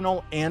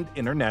national and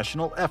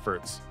international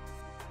efforts.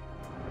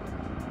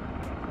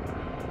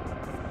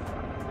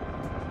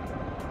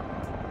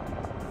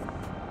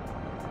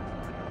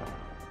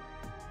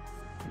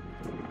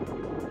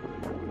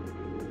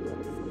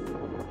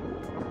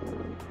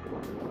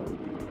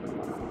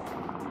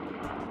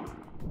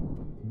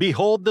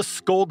 Behold the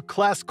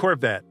Skjold-class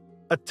corvette,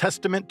 a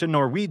testament to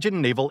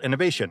Norwegian naval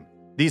innovation.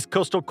 These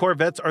coastal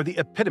corvettes are the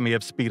epitome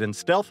of speed and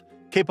stealth,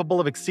 capable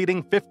of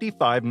exceeding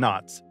 55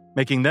 knots,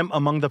 making them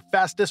among the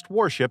fastest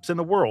warships in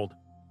the world.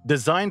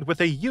 Designed with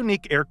a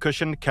unique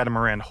air-cushioned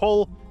catamaran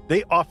hull,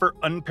 they offer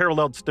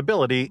unparalleled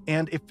stability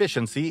and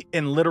efficiency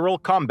in literal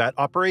combat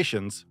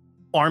operations.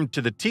 Armed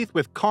to the teeth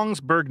with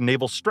Kongsberg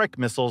naval strike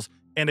missiles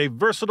and a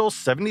versatile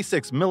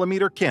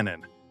 76mm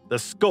cannon, the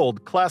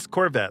Skjold-class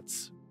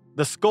corvettes.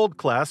 The Skjold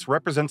class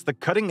represents the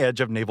cutting edge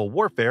of naval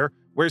warfare,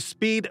 where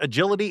speed,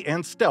 agility,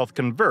 and stealth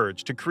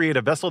converge to create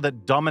a vessel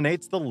that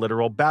dominates the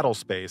literal battle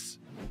space.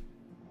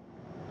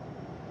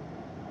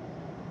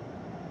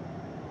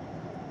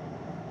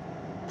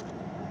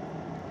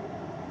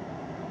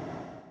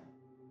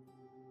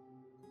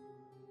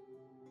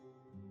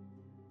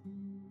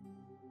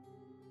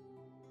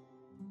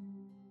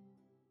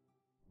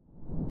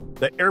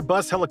 The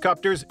Airbus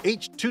helicopter's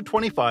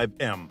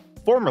H-225M,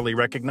 formerly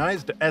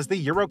recognized as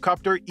the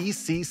Eurocopter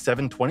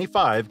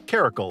EC-725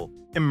 Caracal,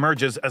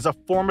 emerges as a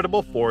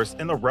formidable force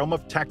in the realm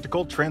of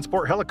tactical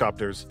transport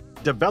helicopters.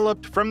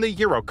 Developed from the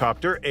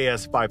Eurocopter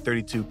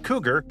AS-532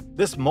 Cougar,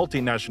 this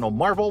multinational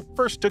marvel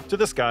first took to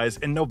the skies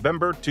in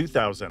November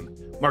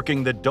 2000,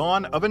 marking the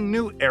dawn of a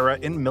new era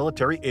in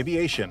military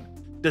aviation.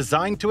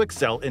 Designed to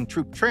excel in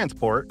troop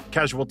transport,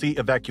 casualty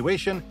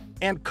evacuation,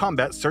 and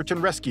combat search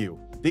and rescue,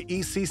 the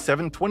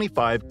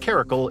EC-725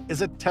 Caracal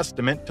is a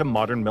testament to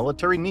modern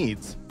military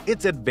needs.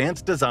 Its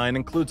advanced design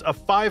includes a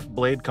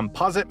 5-blade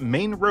composite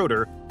main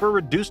rotor for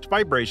reduced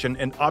vibration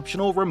and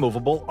optional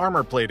removable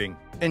armor plating,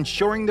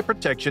 ensuring the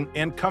protection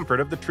and comfort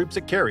of the troops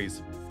it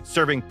carries.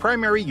 Serving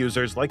primary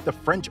users like the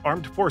French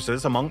Armed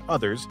Forces, among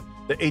others,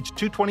 the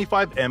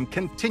H-225M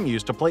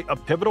continues to play a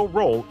pivotal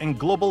role in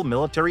global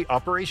military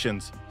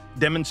operations,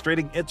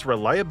 demonstrating its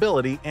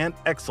reliability and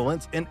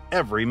excellence in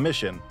every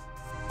mission.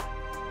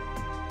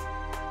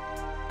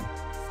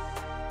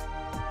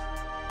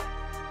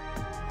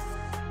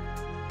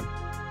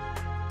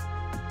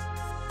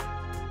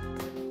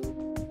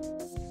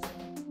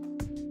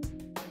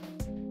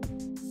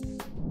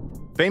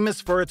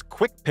 Famous for its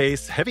quick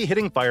pace,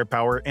 heavy-hitting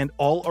firepower, and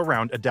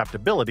all-around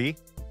adaptability,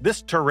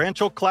 this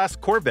Tarantula-class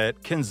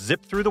corvette can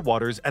zip through the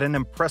waters at an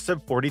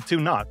impressive 42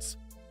 knots.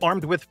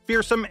 Armed with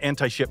fearsome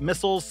anti-ship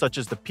missiles such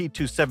as the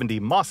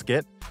P-270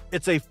 Mosquet,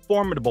 it's a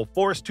formidable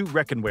force to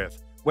reckon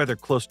with, whether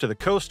close to the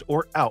coast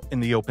or out in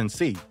the open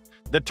sea.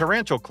 The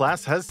Tarantula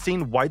class has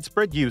seen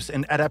widespread use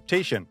and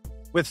adaptation,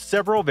 with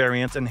several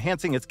variants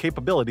enhancing its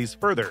capabilities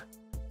further.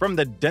 From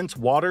the dense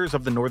waters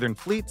of the northern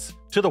fleets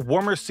to the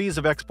warmer seas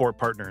of export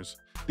partners,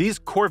 these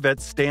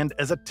corvettes stand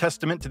as a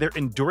testament to their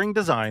enduring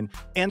design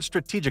and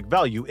strategic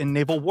value in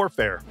naval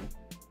warfare.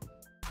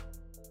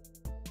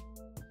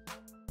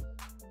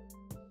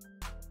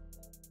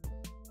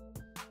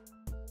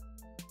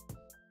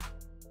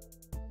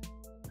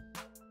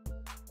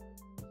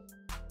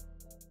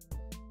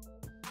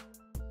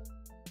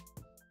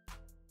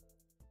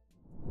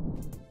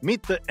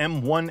 Meet the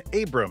M1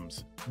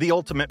 Abrams, the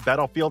ultimate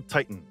battlefield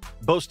titan,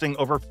 boasting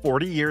over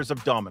 40 years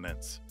of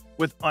dominance.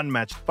 With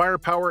unmatched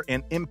firepower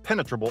and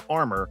impenetrable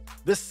armor,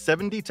 this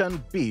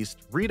 70-ton beast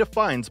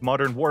redefines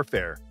modern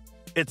warfare.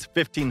 Its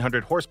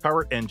 1,500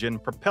 horsepower engine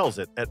propels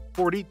it at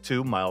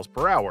 42 miles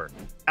per hour,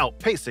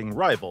 outpacing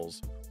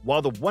rivals,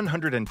 while the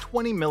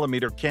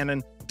 120mm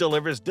cannon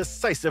delivers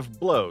decisive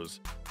blows,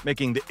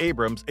 making the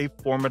Abrams a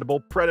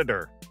formidable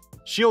predator.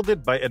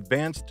 Shielded by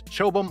advanced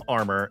Chobham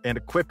armor and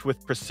equipped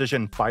with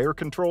precision fire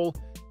control,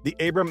 the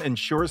Abram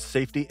ensures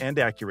safety and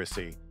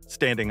accuracy,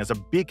 standing as a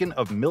beacon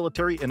of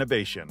military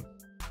innovation.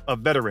 A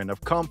veteran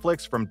of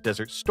conflicts from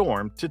Desert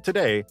Storm to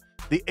today,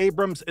 the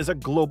Abrams is a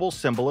global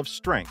symbol of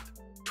strength,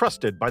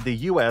 trusted by the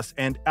US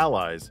and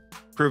allies,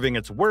 proving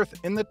its worth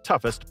in the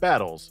toughest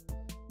battles.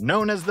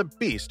 Known as the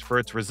Beast for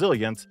its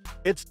resilience,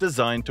 it's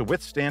designed to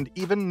withstand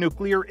even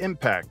nuclear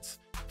impacts,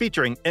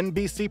 featuring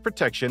NBC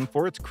protection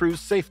for its crew's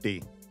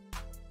safety.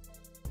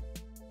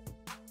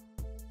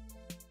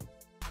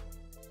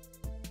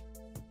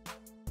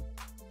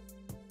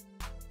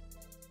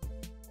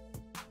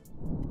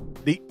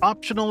 The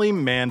Optionally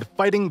Manned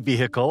Fighting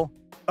Vehicle,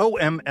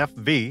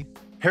 OMFV,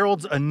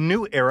 heralds a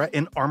new era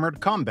in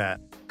armored combat,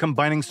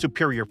 combining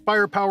superior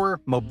firepower,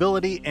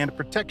 mobility, and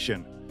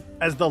protection.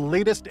 As the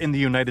latest in the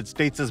United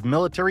States'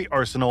 military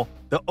arsenal,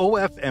 the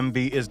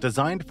OFMV is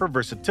designed for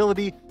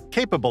versatility,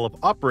 capable of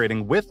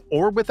operating with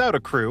or without a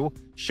crew,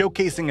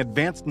 showcasing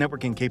advanced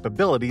networking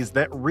capabilities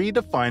that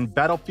redefine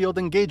battlefield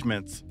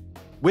engagements.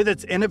 With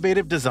its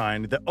innovative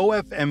design, the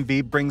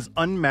OFMV brings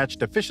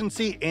unmatched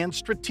efficiency and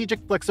strategic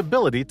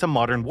flexibility to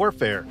modern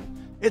warfare.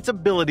 Its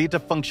ability to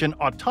function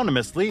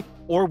autonomously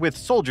or with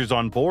soldiers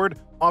on board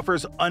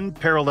offers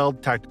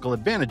unparalleled tactical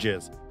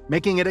advantages,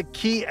 making it a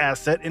key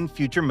asset in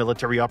future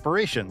military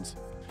operations.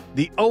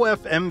 The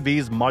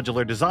OFMV's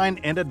modular design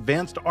and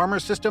advanced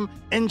armor system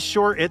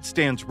ensure it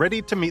stands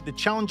ready to meet the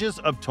challenges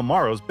of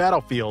tomorrow's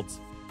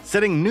battlefields,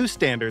 setting new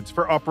standards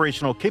for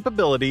operational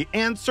capability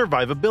and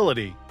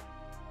survivability.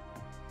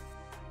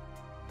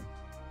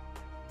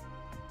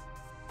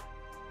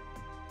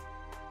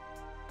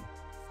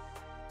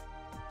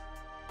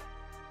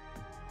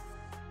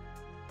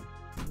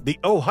 The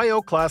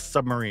Ohio-class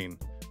submarine,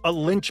 a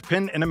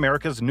linchpin in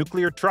America's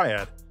nuclear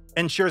triad,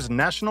 ensures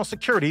national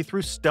security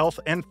through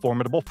stealth and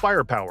formidable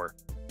firepower.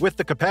 With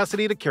the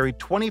capacity to carry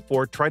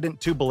 24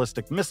 Trident II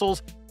ballistic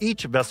missiles,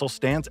 each vessel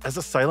stands as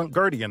a silent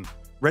guardian,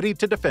 ready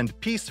to defend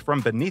peace from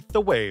beneath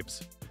the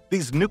waves.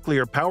 These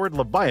nuclear-powered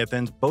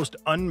leviathans boast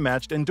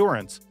unmatched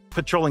endurance,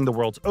 patrolling the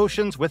world's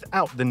oceans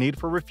without the need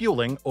for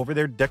refueling over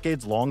their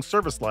decades-long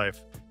service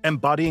life,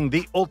 embodying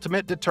the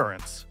ultimate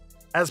deterrence.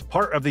 As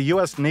part of the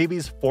U.S.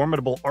 Navy's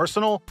formidable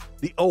arsenal,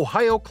 the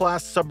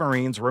Ohio-class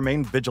submarines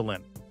remain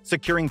vigilant,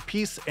 securing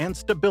peace and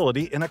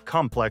stability in a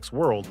complex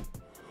world.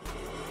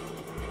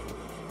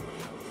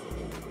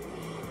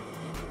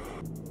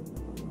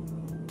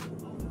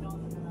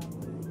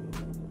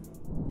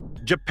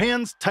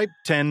 Japan's Type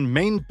 10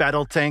 main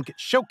battle tank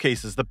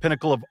showcases the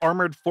pinnacle of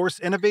armored force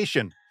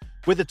innovation.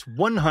 With its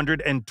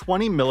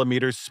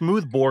 120mm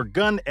smoothbore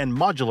gun and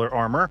modular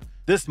armor,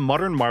 this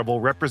modern marvel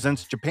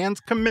represents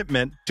Japan's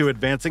commitment to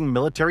advancing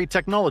military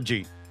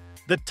technology.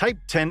 The Type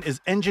 10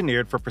 is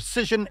engineered for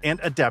precision and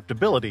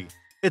adaptability.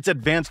 Its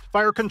advanced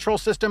fire control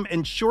system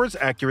ensures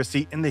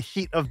accuracy in the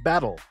heat of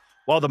battle,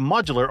 while the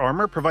modular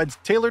armor provides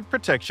tailored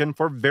protection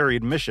for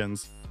varied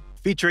missions.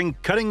 Featuring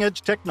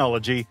cutting-edge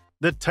technology,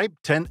 the Type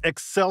 10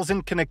 excels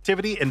in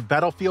connectivity and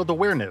battlefield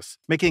awareness,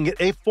 making it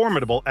a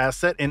formidable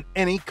asset in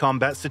any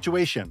combat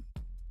situation.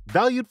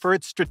 Valued for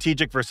its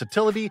strategic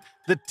versatility,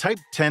 the Type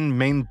 10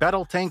 main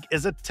battle tank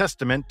is a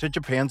testament to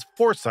Japan's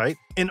foresight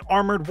in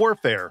armored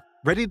warfare,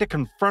 ready to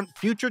confront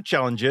future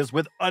challenges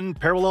with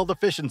unparalleled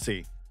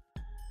efficiency.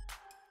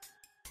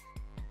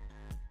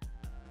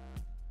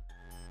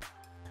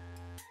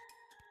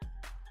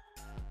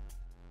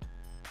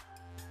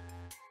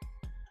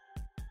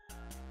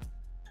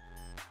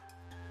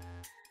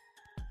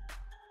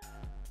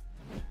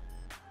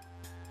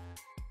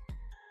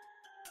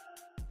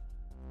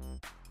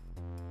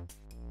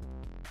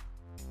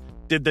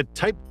 Did the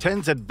Type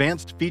 10's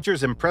advanced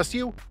features impress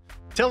you?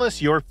 Tell us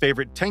your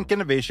favorite tank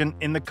innovation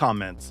in the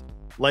comments.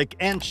 Like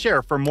and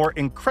share for more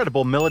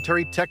incredible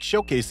military tech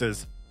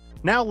showcases.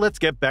 Now let's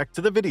get back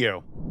to the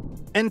video.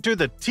 Enter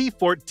the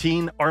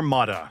T-14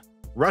 Armada,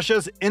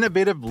 Russia's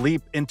innovative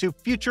leap into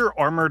future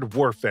armored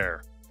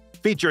warfare.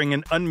 Featuring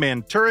an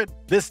unmanned turret,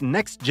 this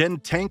next-gen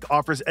tank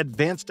offers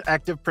advanced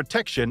active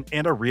protection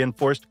and a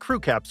reinforced crew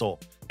capsule,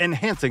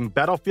 enhancing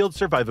battlefield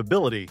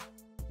survivability.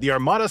 The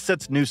Armada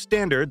sets new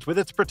standards with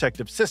its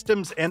protective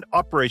systems and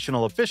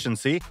operational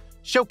efficiency,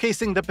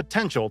 showcasing the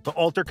potential to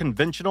alter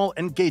conventional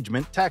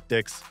engagement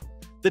tactics.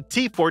 The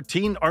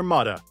T-14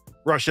 Armada,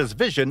 Russia's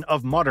vision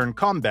of modern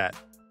combat,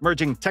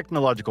 merging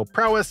technological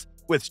prowess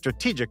with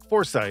strategic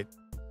foresight.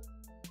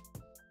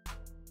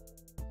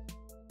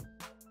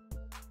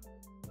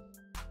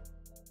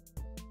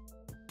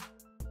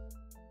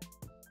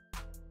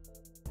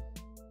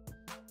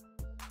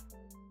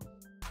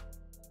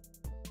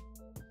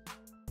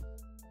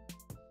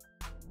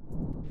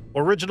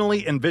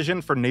 Originally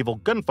envisioned for naval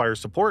gunfire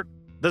support,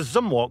 the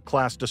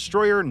Zumwalt-class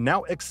destroyer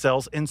now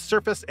excels in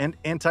surface and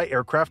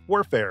anti-aircraft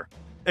warfare,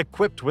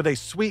 equipped with a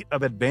suite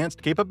of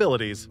advanced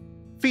capabilities.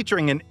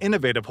 Featuring an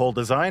innovative hull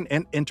design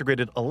and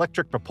integrated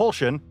electric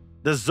propulsion,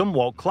 the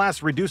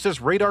Zumwalt-class reduces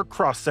radar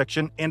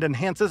cross-section and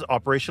enhances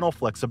operational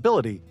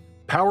flexibility,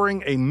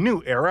 powering a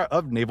new era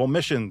of naval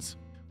missions.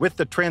 With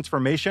the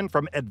transformation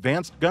from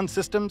advanced gun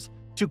systems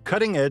to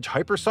cutting-edge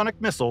hypersonic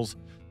missiles,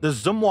 the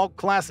Zumwalt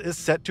class is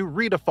set to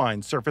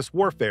redefine surface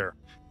warfare,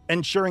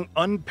 ensuring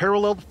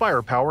unparalleled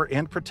firepower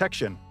and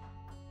protection.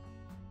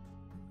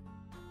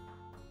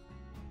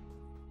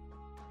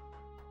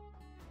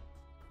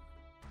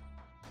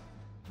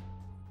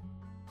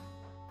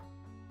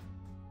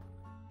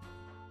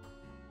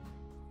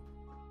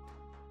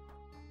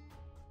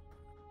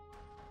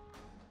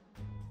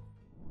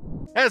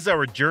 As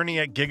our journey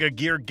at Giga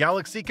Gear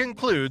Galaxy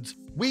concludes,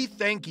 we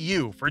thank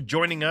you for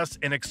joining us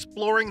in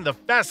exploring the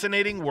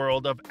fascinating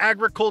world of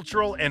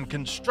agricultural and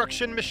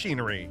construction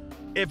machinery.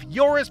 If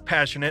you're as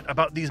passionate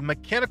about these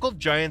mechanical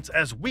giants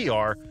as we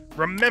are,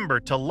 remember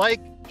to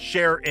like,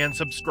 share, and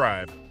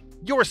subscribe.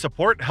 Your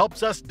support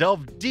helps us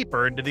delve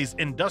deeper into these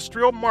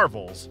industrial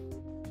marvels.